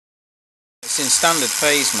it's in standard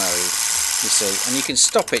phase mode, you see, and you can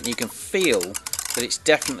stop it and you can feel that it's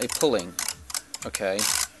definitely pulling. Okay,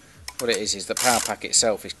 what it is the power pack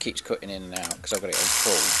itself keeps cutting in and out because I've got it on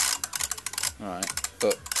full. Alright,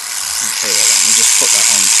 but okay, let me just put that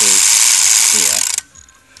onto here.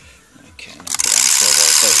 Okay, and then put that on 12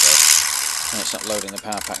 volts. There we go. And it's not loading the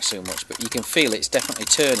power pack so much, but you can feel it's definitely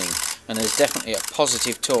turning, and there's definitely a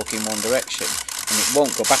positive torque in one direction, and it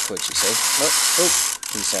won't go backwards, you see. Look, oh,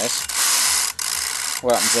 he says.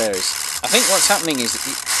 What happens there is, I think what's happening is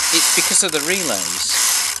it's because of the relays,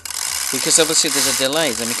 because obviously there's a delay,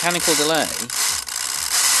 the mechanical delay,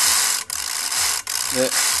 that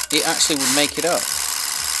it actually would make it up.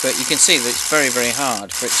 But you can see that it's very, very hard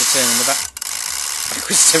for it to turn in the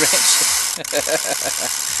backwards direction.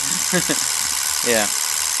 Yeah.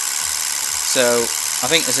 So I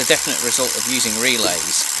think as a definite result of using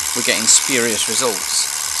relays, we're getting spurious results.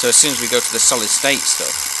 So as soon as we go to the solid state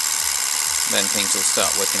stuff, then things will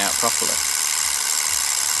start working out properly.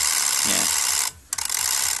 Yeah.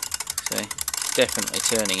 See? Definitely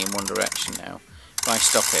turning in one direction now. If I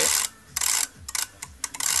stop it,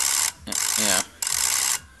 yeah.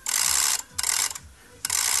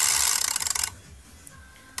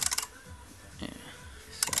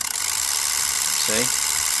 See?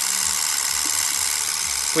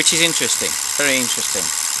 Which is interesting, very interesting.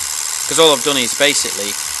 Because all I've done is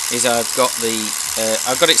basically I've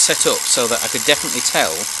got it set up so that I could definitely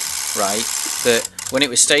tell, right, that when it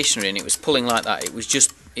was stationary and it was pulling like that, it was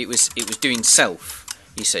doing self,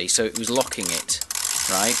 you see, so it was locking it,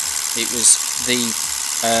 right? It was the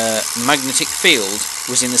magnetic field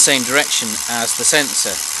was in the same direction as the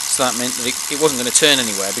sensor, so that meant that it wasn't going to turn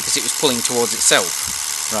anywhere because it was pulling towards itself,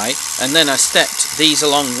 right? And then I stepped these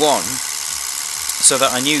along one so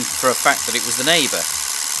that I knew for a fact that it was the neighbour,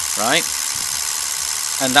 right?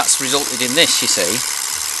 And that's resulted in this, you see.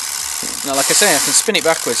 Now, like I say, I can spin it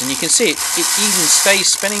backwards and you can see it even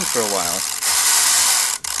stays spinning for a while.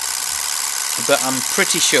 But I'm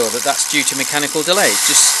pretty sure that that's due to mechanical delay,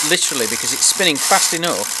 just literally because it's spinning fast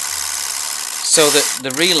enough so that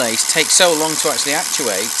the relays take so long to actually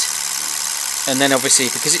actuate, and then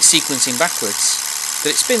obviously because it's sequencing backwards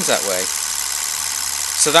that it spins that way.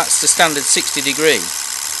 So that's the standard 60 degree,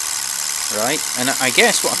 right? And I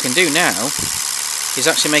guess what I can do now is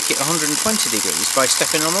actually make it 120 degrees by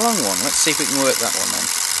stepping on the long one. Let's see if we can work that one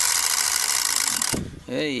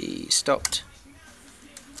then. Hey, stopped.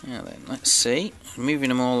 Now then, let's see. Moving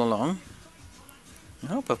them all along. I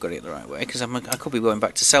hope I've got it the right way, because I could be going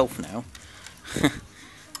back to self now.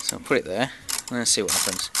 So I'll put it there, and let's see what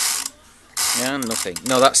happens. Yeah, nothing.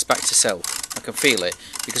 No, that's back to self. I can feel it,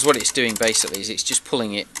 because what it's doing basically is it's just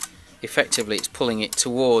pulling it, effectively it's pulling it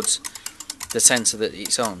towards the sensor that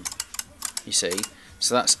it's on, you see.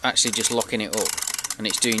 So that's actually just locking it up, and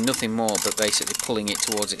it's doing nothing more but basically pulling it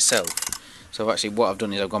towards itself. So actually what I've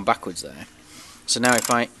done is I've gone backwards there. So now if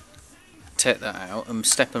I take that out and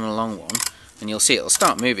step them along one, and you'll see it'll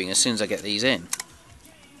start moving as soon as I get these in.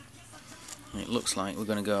 And it looks like we're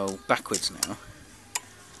going to go backwards now.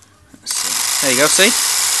 Let's see. There you go, see?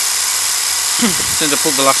 As soon as I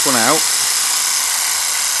pulled the last one out,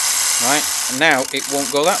 right, and now it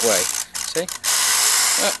won't go that way. See?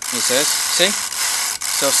 Oh, he says, see?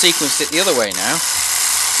 So I've sequenced it the other way now.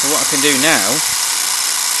 So what I can do now,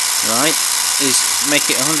 right, is make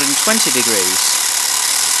it 120 degrees,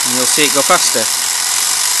 and you'll see it go faster.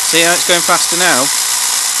 See how it's going faster now?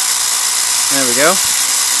 There we go.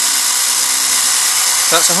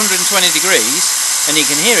 So that's 120 degrees, and you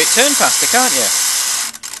can hear it turn faster, can't you?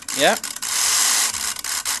 Yeah.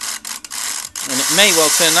 And it may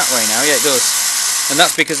well turn that way now. Yeah, it does. And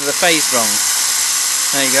that's because of the phase wrong.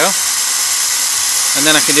 There you go. And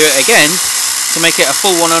then I can do it again to make it a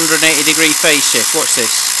full 180 degree phase shift. Watch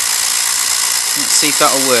this. Let's see if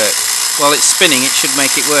that'll work. While it's spinning, it should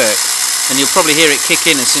make it work. And you'll probably hear it kick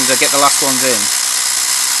in as soon as I get the last ones in.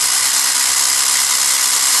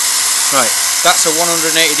 Right, that's a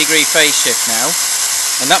 180 degree phase shift now.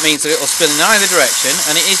 And that means that it'll spin in either direction,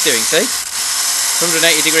 and it is doing, see?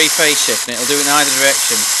 180 degree phase shift, and it'll do it in either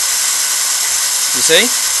direction. You see?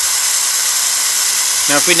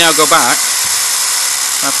 Now if we now go back,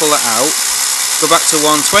 I pull that out, go back to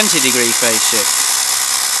 120 degree phase shift.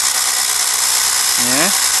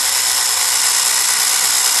 Yeah?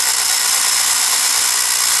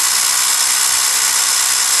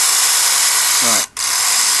 Right.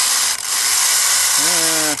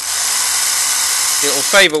 It'll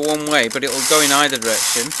favour one way, but it'll go in either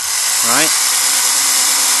direction, right?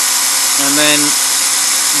 And then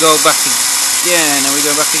go back again. Now we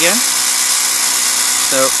go back again.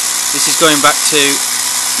 So this is going back to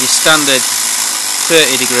your standard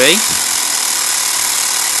 30 degree.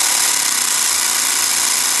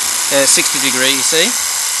 60 degree, you see.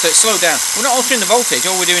 So it's slowed down. We're not altering the voltage,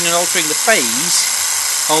 all we're doing is altering the phase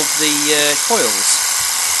of the coils.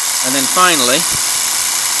 And then finally,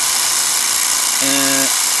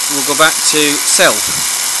 we'll go back to self,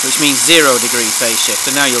 which means 0 degree phase shift,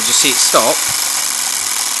 and now you'll just see it stop.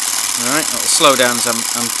 Alright, it'll slow down as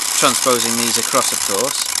I'm transposing these across, of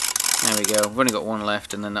course. There we go, I've only got one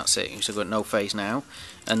left, and then that's it. So I've got no phase now.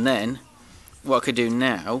 And then, what I could do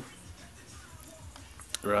now,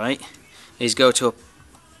 right, is go to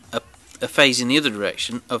a phase in the other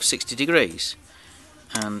direction of 60 degrees.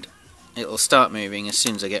 And it'll start moving as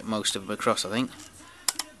soon as I get most of them across, I think.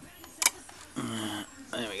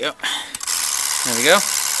 There we go. There we go.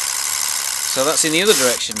 So that's in the other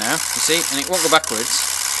direction now, you see, and it won't go backwards.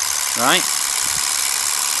 Right.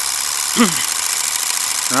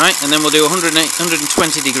 Right, and then we'll do 120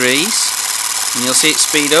 degrees, and you'll see it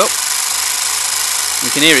speed up.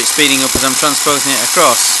 You can hear it speeding up as I'm transposing it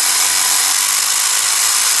across.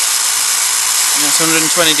 And that's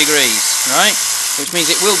 120 degrees, right? Which means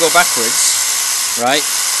it will go backwards, right?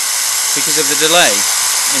 Because of the delay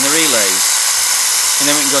in the relays. And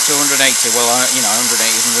then we can go to 180. Well, you know, 180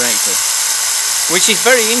 is 180, which is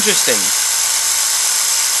very interesting,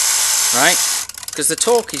 right? Because the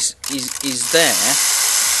torque is there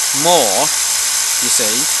more, you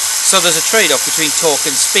see. So there's a trade-off between torque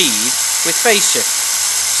and speed with phase shift.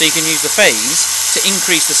 So you can use the phase to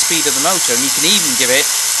increase the speed of the motor, and you can even give it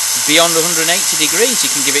beyond 180 degrees.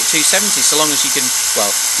 You can give it 270, so long as you can.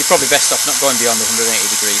 Well, you're probably best off not going beyond 180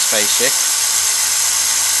 degrees phase shift.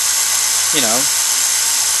 You know.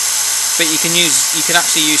 But you can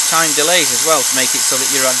actually use time delays as well to make it so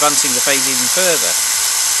that you're advancing the phase even further.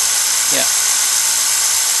 Yeah.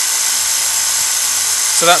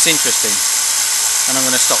 So that's interesting. And I'm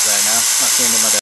going to stop there now. That's the end of my day.